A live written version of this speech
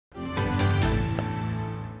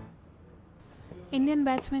Indian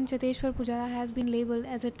batsman Cheteshwar Pujara has been labelled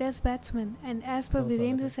as a test batsman, and as per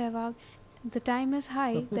Virender Sehwag, the time is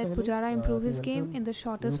high that Pujara improve his game in the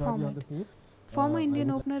shortest format. Former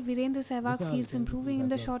Indian opener Virender Sehwag feels improving in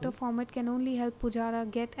the shorter format can only help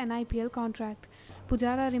Pujara get an IPL contract.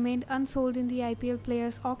 Pujara remained unsold in the IPL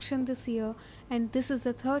players auction this year, and this is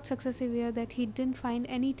the third successive year that he didn't find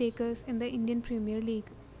any takers in the Indian Premier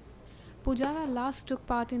League. Pujara last took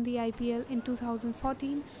part in the IPL in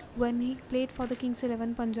 2014 when he played for the Kings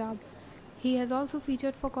 11 Punjab. He has also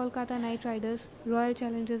featured for Kolkata Knight Riders, Royal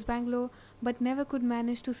Challengers Bangalore, but never could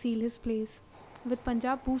manage to seal his place. With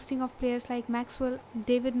Punjab boosting of players like Maxwell,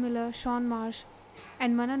 David Miller, Sean Marsh,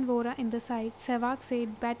 and Manan Vora in the side, Sehwag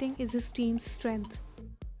said batting is his team's strength.